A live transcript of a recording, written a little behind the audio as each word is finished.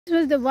This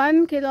was the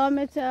 1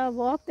 kilometer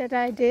walk that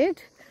I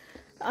did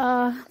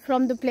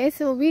from the place.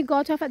 So we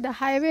got off at the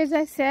highway, as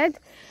I said,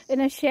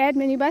 in a shared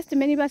minibus. The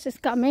minibus is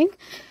coming.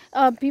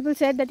 People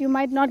said that you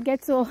might not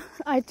get, so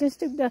I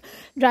just took the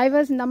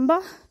driver's number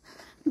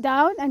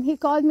down and he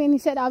called me and he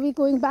said, are we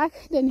going back?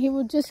 Then he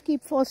would just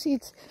keep 4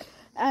 seats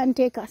and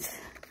take us.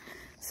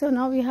 So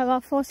now we have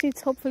our 4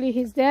 seats. Hopefully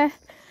he's there,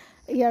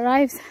 he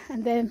arrives,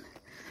 and then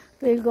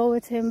we'll go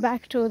with him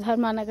back to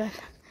Dharmanagar.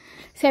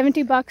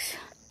 70 bucks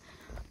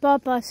per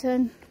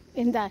person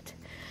in that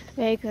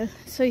vehicle.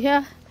 So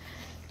here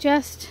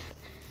just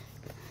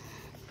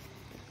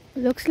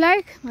looks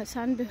like my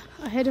son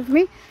ahead of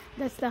me.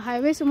 That's the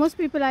highway. So most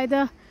people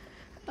either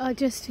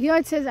just here,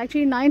 it says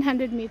actually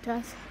 900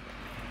 meters.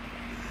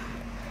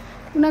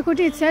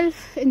 Unakoti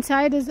itself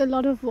inside is a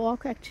lot of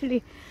walk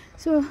actually,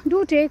 so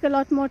do take a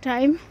lot more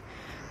time.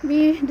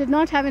 We did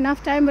not have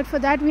enough time, but for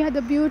that we had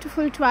the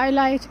beautiful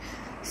twilight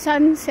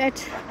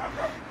sunset,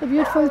 the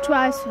beautiful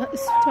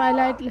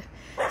twilight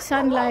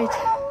sunlight.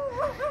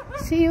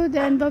 See you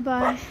then, bye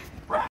bye.